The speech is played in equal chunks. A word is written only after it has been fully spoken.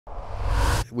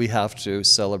we have to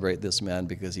celebrate this man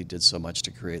because he did so much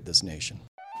to create this nation.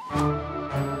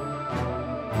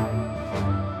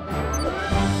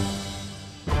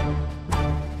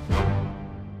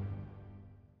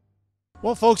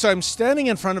 Well, folks, I'm standing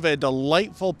in front of a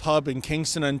delightful pub in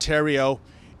Kingston, Ontario.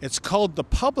 It's called the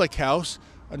Public House.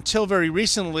 Until very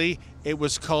recently, it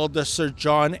was called the Sir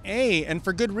John A., and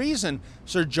for good reason.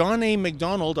 Sir John A.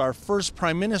 Macdonald, our first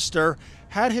Prime Minister,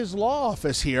 had his law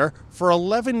office here for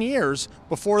 11 years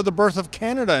before the birth of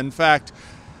Canada, in fact.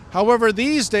 However,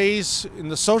 these days, in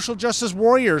the social justice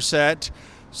warrior set,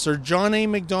 Sir John A.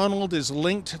 Macdonald is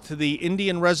linked to the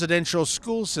Indian residential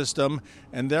school system,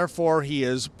 and therefore he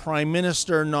is Prime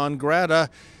Minister non grata.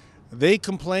 They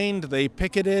complained, they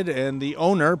picketed, and the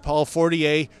owner, Paul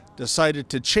Fortier, decided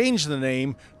to change the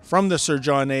name from the Sir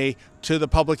John A. to the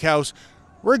Public House.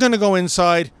 We're going to go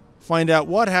inside, find out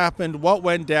what happened, what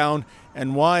went down,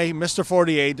 and why Mr.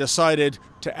 Fortier decided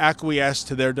to acquiesce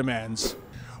to their demands.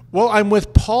 Well, I'm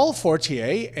with Paul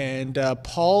Fortier, and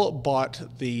Paul bought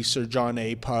the Sir John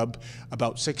A. pub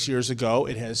about 6 years ago.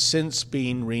 It has since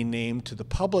been renamed to the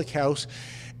Public House.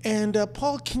 And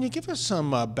Paul, can you give us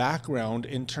some background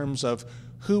in terms of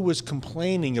who was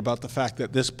complaining about the fact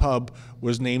that this pub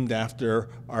was named after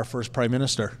our first Prime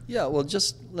Minister? Yeah, well,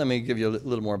 just let me give you a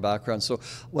little more background. So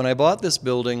when I bought this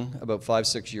building about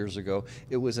 5-6 years ago,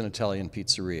 it was an Italian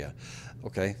pizzeria.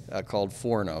 Okay, called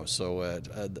Forno. So,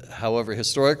 however,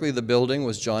 historically the building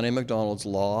was John A. Macdonald's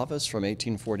law office from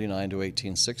 1849 to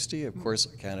 1860, of course,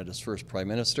 Canada's first Prime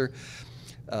Minister.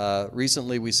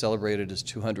 Recently we celebrated his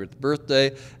 200th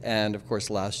birthday, and of course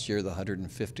last year the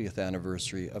 150th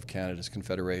anniversary of Canada's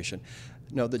Confederation.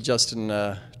 Note that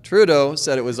Justin Trudeau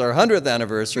said it was our 100th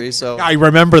anniversary, so I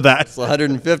remember that. It's the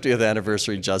 150th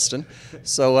anniversary, Justin.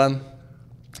 So,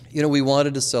 you know, we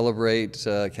wanted to celebrate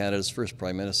Canada's first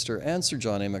Prime Minister and Sir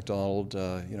John A. Macdonald,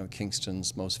 you know,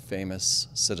 Kingston's most famous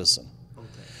citizen. Okay.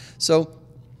 So,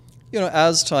 you know,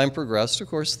 as time progressed, of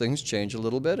course, things change a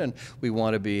little bit, and we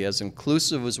want to be as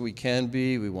inclusive as we can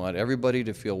be. We want everybody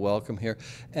to feel welcome here.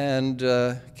 And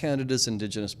Canada's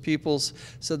Indigenous peoples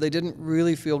said they didn't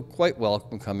really feel quite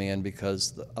welcome coming in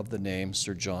because of the name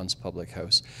Sir John's Public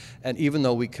House. And even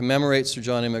though we commemorate Sir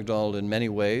John A. Macdonald in many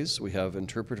ways, we have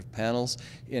interpretive panels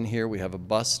in here, we have a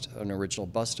bust, an original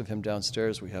bust of him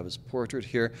downstairs, we have his portrait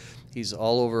here, he's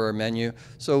all over our menu.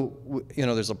 So, you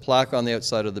know, there's a plaque on the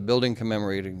outside of the building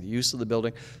commemorating the use of the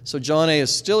building. So John A.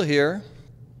 is still here,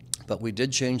 but we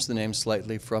did change the name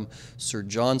slightly from Sir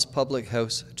John's Public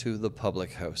House to the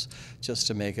Public House, just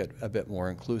to make it a bit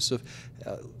more inclusive.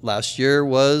 Last year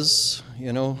was,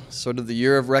 you know, sort of the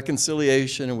year of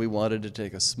reconciliation, and we wanted to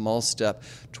take a small step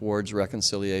towards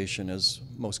reconciliation, as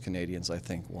most Canadians, I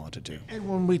think, want to do. And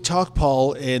when we talk,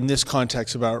 Paul, in this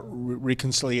context about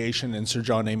reconciliation and Sir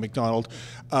John A. Macdonald,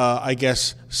 I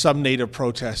guess some Native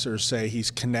protesters say he's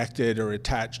connected or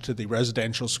attached to the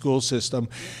residential school system.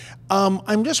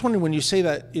 I'm just wondering, when you say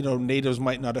that, you know, Natives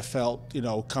might not have felt, you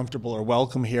know, comfortable or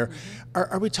welcome here,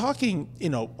 are we talking, you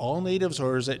know, all Natives,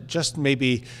 or is it just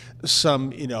maybe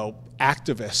some, you know,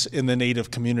 activists in the Native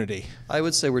community? I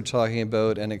would say we're talking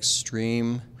about an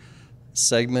extreme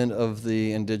segment of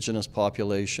the Indigenous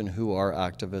population who are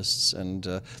activists,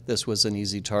 and this was an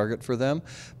easy target for them.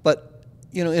 But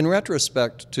you know, in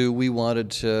retrospect, too, we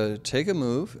wanted to take a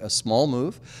move, a small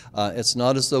move. It's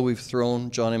not as though we've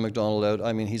thrown John A. Macdonald out.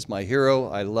 I mean, he's my hero.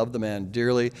 I love the man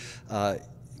dearly.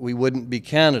 We wouldn't be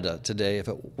Canada today if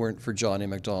it weren't for John A.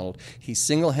 Macdonald. He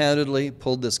single-handedly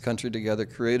pulled this country together,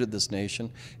 created this nation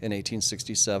in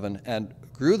 1867, and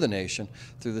grew the nation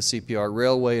through the CPR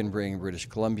Railway and bringing British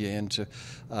Columbia into,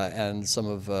 and some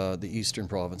of the eastern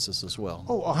provinces as well.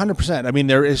 Oh, 100%. I mean,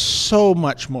 there is so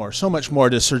much more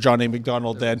to Sir John A.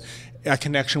 Macdonald than a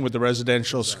connection with the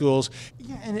residential schools.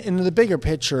 Yeah, and in the bigger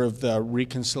picture of the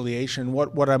reconciliation,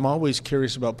 what I'm always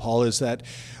curious about, Paul, is that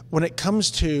when it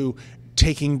comes to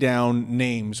taking down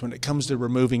names, when it comes to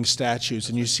removing statues,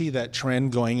 and you see that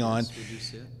trend going on,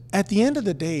 at the end of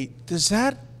the day, does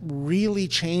that really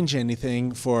change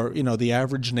anything for, you know, the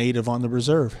average Native on the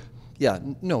reserve? Yeah,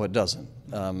 no, it doesn't.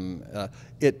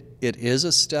 It is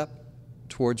a step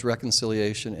towards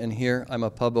reconciliation, and here I'm a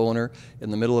pub owner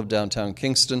in the middle of downtown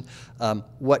Kingston.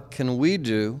 What can we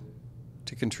do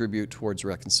to contribute towards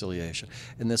reconciliation?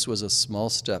 And this was a small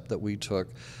step that we took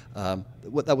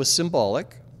that was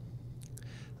symbolic.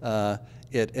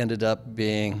 It ended up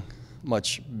being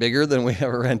much bigger than we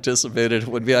ever anticipated it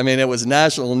would be. I mean, it was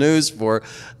national news for,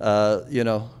 you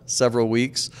know, several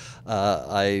weeks.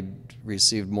 I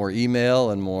received more email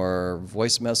and more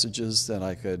voice messages than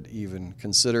I could even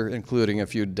consider, including a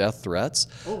few death threats.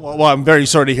 Well, I'm very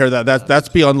sorry to hear that. That's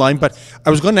beyond line. But I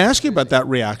was going to ask you about that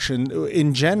reaction.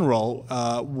 In general,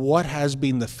 what has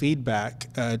been the feedback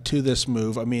to this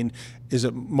move? I mean, is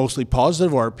it mostly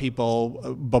positive, or are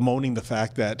people bemoaning the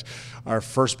fact that our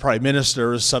first prime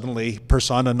minister is suddenly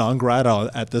persona non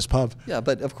grata at this pub? Yeah,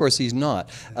 but of course he's not.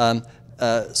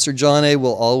 Sir John A.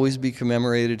 will always be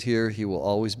commemorated here. He will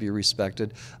always be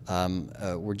respected.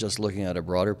 We're just looking at a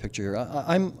broader picture here.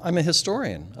 I'm a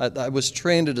historian. I was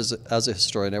trained as a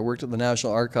historian. I worked at the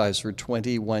National Archives for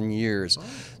 21 years.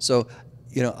 So,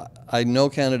 you know, I know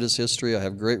Canada's history. I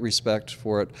have great respect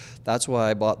for it. That's why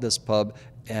I bought this pub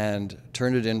and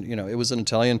turned it in. You know, it was an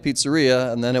Italian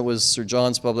pizzeria, and then it was Sir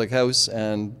John's Public House,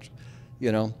 and,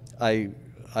 you know,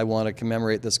 I want to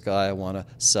commemorate this guy. I want to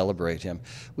celebrate him.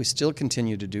 We still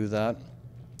continue to do that.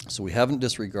 So we haven't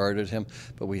disregarded him,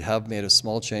 but we have made a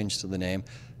small change to the name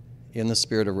in the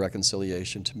spirit of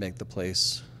reconciliation to make the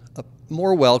place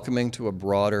more welcoming to a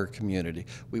broader community.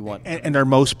 We want. And are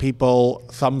most people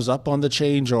thumbs up on the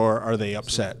change, or are they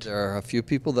upset? There are a few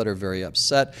people that are very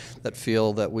upset, that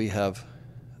feel that we have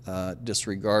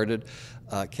disregarded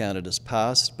Canada's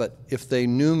past. But if they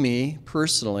knew me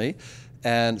personally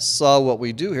and saw what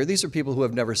we do here, these are people who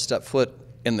have never stepped foot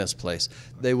in this place.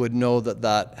 They would know that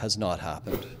that has not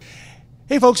happened.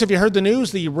 Hey folks, have you heard the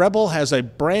news? The Rebel has a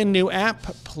brand new app.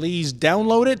 Please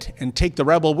download it and take the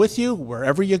Rebel with you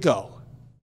wherever you go.